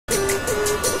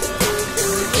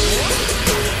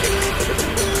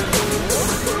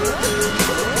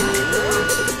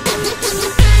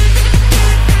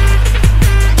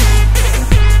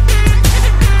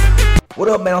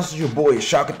Allstars, your boy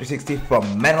Shocker360 from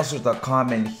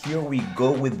Maddenallstars.com, and here we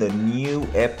go with the new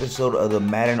episode of the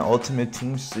Madden Ultimate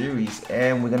Team Series,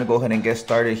 and we're gonna go ahead and get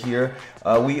started here.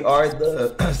 We are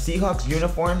the Seahawks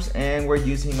uniforms, and we're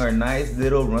using our nice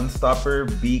little run stopper,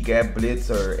 B-gap blitz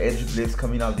or edge blitz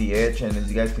coming off the edge, and as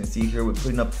you guys can see here, we're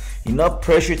putting up enough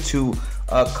pressure to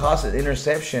cause an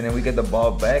interception, and we get the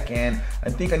ball back. And I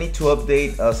think I need to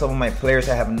update some of my players.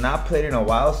 I have not played in a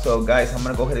while, so guys, I'm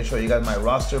gonna go ahead and show you guys my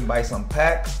roster, buy some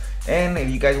packs, and if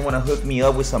you guys want to hook me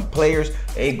up with some players,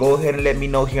 hey, go ahead and let me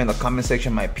know here in the comment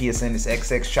section. My PSN is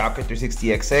XX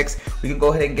Shocker360XX. We can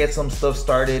go ahead and get some stuff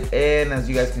started, and as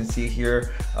you guys can see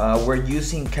here, we're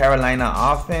using Carolina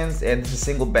offense, and it's a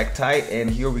single back tight, and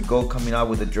here we go, coming out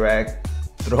with a drag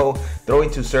throw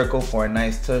into circle for a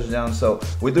nice touchdown. So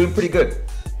we're doing pretty good.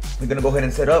 We're gonna go ahead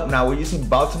and set up. Now we're using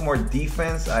Baltimore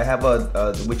defense. I have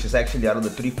a which is actually out of the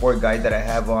 3-4 guide that I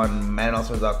have on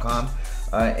Maddenallstars.com.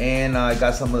 And I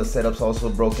got some of the setups also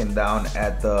broken down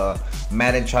at the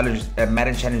Madden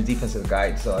Challenge defensive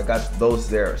guide, so I got those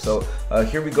there. So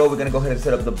here we go. We're gonna go ahead and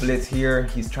set up the blitz here.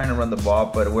 He's trying to run the ball,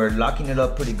 but we're locking it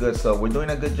up pretty good, so we're doing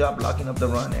a good job locking up the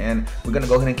run, and we're gonna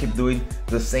go ahead and keep doing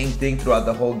the same thing throughout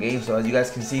the whole game. So as you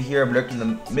guys can see here, I'm lurking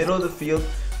in the middle of the field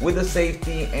with the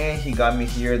safety, and he got me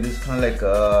here. This is kind of like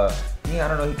I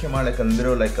don't know, he came out like a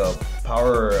little like a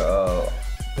power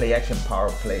play action power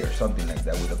play or something like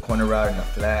that, with a corner route and a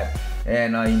flat,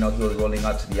 and you know, he was rolling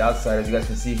out to the outside. As you guys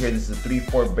can see here, this is a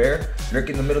 3-4 bear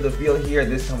lurking in the middle of the field here.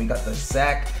 This time we got the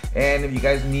sack, and if you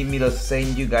guys need me to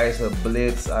send you guys a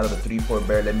blitz out of the 3-4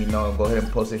 bear, let me know. Go ahead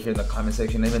and post it here in the comment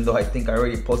section, even though I think I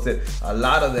already posted a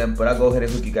lot of them, but I'll go ahead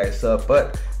and hook you guys up.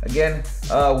 But again,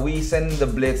 we send the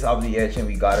blitz off the edge, and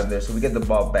we got him there, so we get the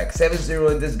ball back.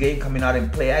 7-0 in this game, coming out in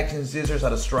play action scissors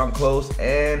out of strong close,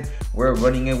 and we're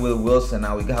running it with Wilson.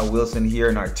 Now we got Wilson here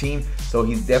in our team, so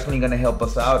he's definitely gonna help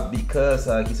us out because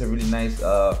he's a really nice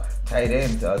tight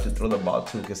end to throw the ball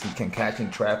to, because he can catch in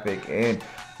traffic, and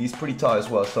he's pretty tall as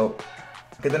well. So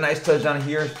get a nice touchdown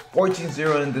here.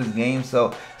 14-0 in this game,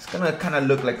 so it's gonna kind of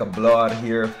look like a blowout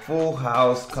here. Full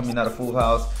house, coming out of full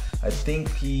house. I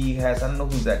think he has, I don't know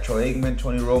who's that, Troy Aikman,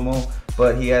 Tony Romo,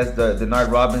 but he has the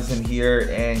Denard Robinson here,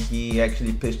 and he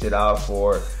actually pitched it out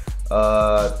for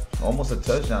almost a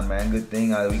touchdown, man. Good thing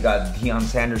we got Deion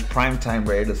Sanders prime time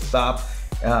ready to stop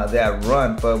that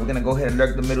run. But we're gonna go ahead and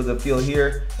lurk the middle of the field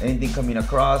here. Anything coming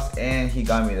across, and he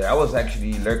got me there. I was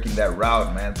actually lurking that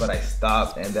route, man, but I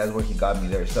stopped, and that's where he got me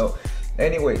there. So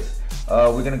anyways,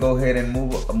 we're gonna go ahead and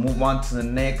move on to the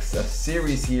next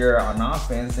series here on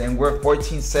offense, and we're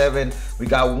 14-7. We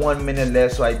got 1 minute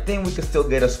left, so I think we could still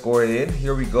get a score in.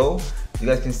 Here we go. You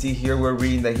guys can see here, we're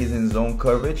reading that he's in zone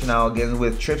coverage. Now again,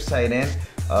 with trips tight end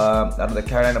out of the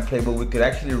Carolina playbook, we could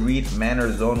actually read man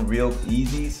or zone real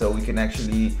easy, so we can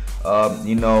actually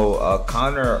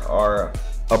counter our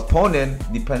opponent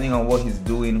depending on what he's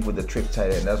doing with the trip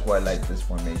tight end. That's why I like this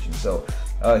formation. So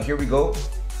here we go.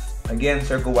 Again,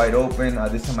 circle wide open.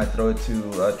 This time I throw it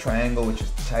to triangle, which is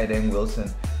tight end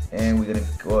Wilson, and we're gonna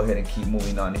go ahead and keep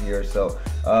moving on here. So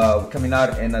coming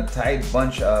out in a tight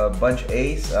bunch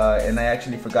ace, and I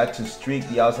actually forgot to streak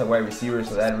the outside wide receiver,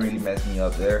 so that really messed me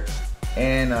up there,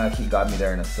 and he got me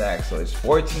there in a sack. So it's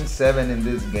 14-7 in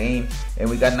this game, and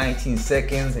we got 19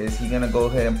 seconds. Is he gonna go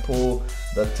ahead and pull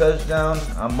the touchdown?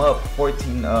 I'm up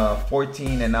 14,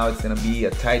 and now it's gonna be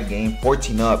a tight game,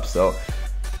 14 up. So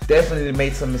definitely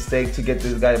made some mistake to get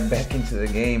this guy back into the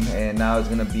game, and now it's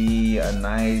gonna be a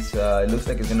nice it looks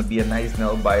like it's gonna be a nice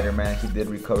nail biter, man. He did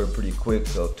recover pretty quick,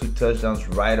 so 2 touchdowns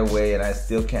right away, and I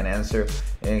still can't answer.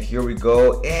 And here we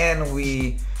go, and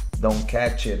we don't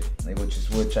catch it,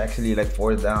 which actually like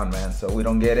 4th down, man. So we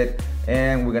don't get it,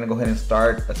 and we're gonna go ahead and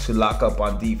start to lock up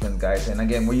on defense, guys. And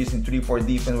again, we're using 3-4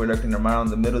 defense. We're looking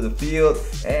around the middle of the field,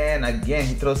 and again,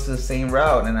 he throws to the same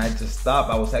route, and I just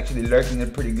stopped. I was actually lurking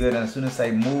it pretty good, and as soon as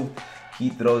I moved, he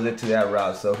throws it to that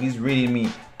route. So he's reading me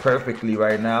perfectly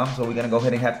right now. So we're gonna go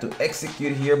ahead and have to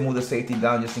execute here, move the safety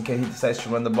down just in case he decides to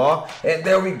run the ball. And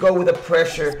there we go with the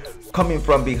pressure coming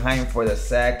from behind for the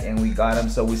sack, and we got him.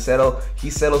 So we settle.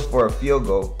 He settles for a field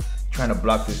goal, trying to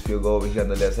block this field goal over here on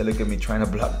the left side. Look at me trying to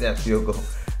block that field goal.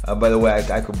 By the way,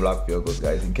 I could block field goals,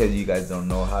 guys. In case you guys don't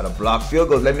know how to block field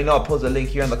goals, let me know. I'll post a link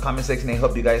here in the comment section and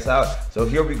help you guys out. So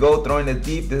here we go, throwing it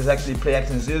deep. This is actually play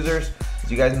action scissors. As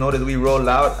you guys noticed, we roll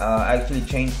out. I actually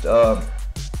changed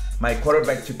my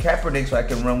quarterback to Kaepernick so I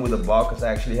can run with the ball, because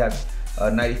I actually have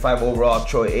 95 overall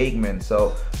Troy Aikman.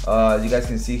 So as you guys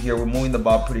can see here, we're moving the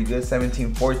ball pretty good.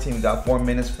 17-14, we got 4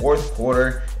 minutes, fourth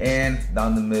quarter, and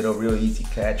down the middle, real easy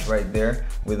catch right there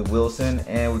with Wilson.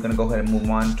 And we're gonna go ahead and move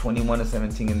on,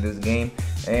 21-17 in this game.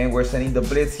 And we're sending the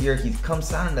blitz here. He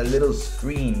comes out in a little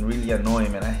screen, really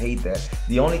annoying, man. I hate that.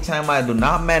 The only time I do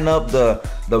not man up the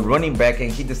running back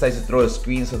and he decides to throw a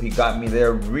screen, so he got me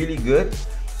there really good.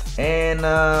 And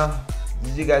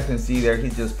as you guys can see there,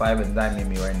 he's just 5 and diming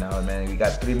me right now, man. We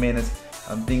got 3 minutes.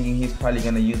 I'm thinking he's probably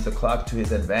gonna use the clock to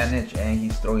his advantage, and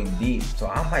he's throwing deep. So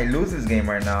I might lose this game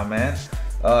right now, man.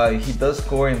 He does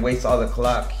score and wastes all the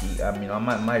clock. I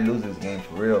might lose this game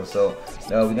for real. So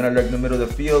we're gonna lurk in the middle of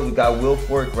the field. We got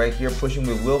Wilfork right here pushing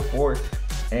with Wilfork,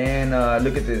 and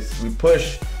look at this. We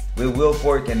push with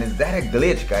Wilfork, and is that a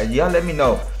glitch, guys? Y'all let me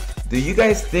know. Do you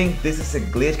guys think this is a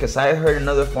glitch? Because I heard in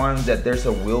other forums that there's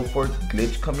a Wilfork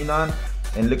glitch coming on.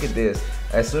 And look at this.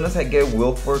 As soon as I get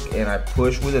Wilfork and I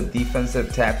push with a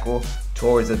defensive tackle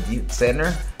towards the deep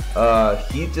center,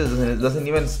 he just doesn't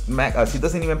even smack us. He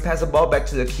doesn't even pass the ball back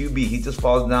to the QB. He just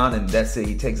falls down and that's it.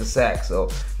 He takes a sack. So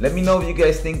let me know if you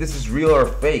guys think this is real or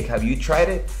fake. Have you tried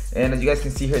it? And as you guys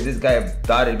can see here, this guy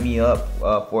dotted me up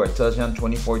for a touchdown,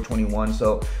 24-21.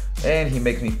 So, and he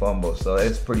makes me fumble. So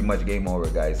it's pretty much game over,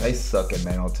 guys. I suck at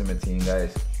Madden Ultimate Team,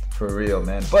 guys, for real,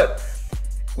 man. But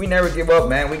we never give up,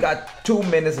 man. We got 2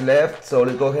 minutes left, so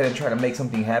let's go ahead and try to make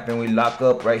something happen. We lock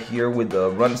up right here with the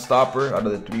run stopper out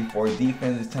of the 3-4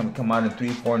 defense. This time we come out in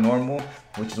 3-4 normal,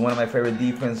 which is one of my favorite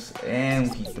defense,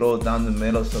 and he throws down the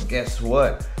middle. So guess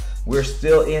what? We're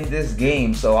still in this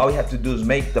game, so all we have to do is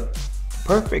make the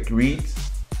perfect reads,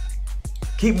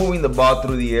 keep moving the ball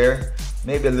through the air,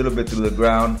 maybe a little bit through the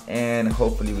ground, and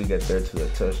hopefully we get there to the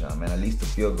touchdown, man, at least the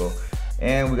field goal.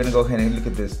 And we're gonna go ahead and look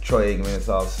at this Troy Aikman. It's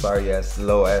all sorry ass,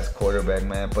 slow ass quarterback,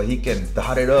 man. But he can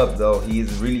dot it up though. He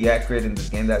is really accurate in this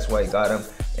game. That's why I got him.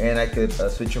 And I could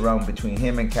switch around between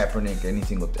him and Kaepernick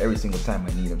every single time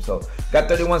I need him. So got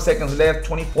 31 seconds left.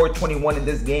 24-21 in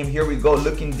this game. Here we go,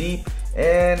 looking deep,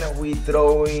 and we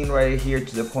throwing right here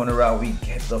to the corner route. We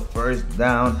get the first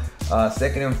down.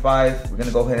 2nd and 5. We're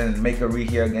gonna go ahead and make a read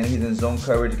here. Again, he's in zone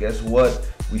coverage. Guess what?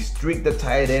 We streak the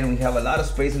tight end. We have a lot of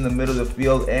space in the middle of the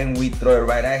field, and we throw it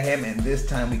right at him. And this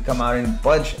time we come out in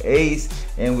bunch ace,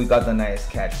 and we got the nice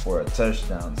catch for a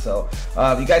touchdown. So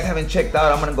if you guys haven't checked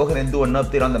out, I'm gonna go ahead and do an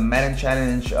update on the Madden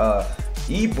Challenge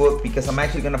ebook, because I'm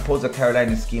actually gonna post a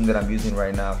Carolina scheme that I'm using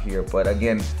right now here. But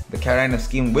again, the Carolina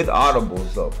scheme with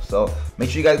audibles though. So make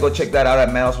sure you guys go check that out at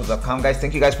Maddenallstars.com, guys.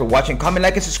 Thank you guys for watching. Comment,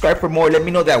 like, and subscribe for more. Let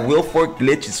me know that Wilfork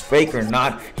glitch is fake or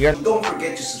not here. Don't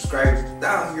forget to subscribe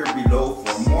down here below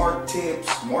for more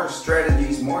tips, more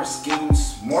strategies, more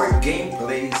schemes, more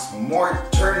gameplays, more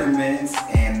tournaments,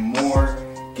 and more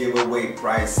giveaway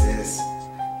prizes.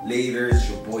 Later, it's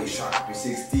your boy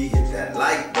Shark360. Hit that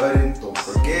like button. Don't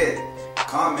forget,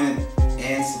 comment,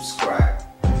 and subscribe.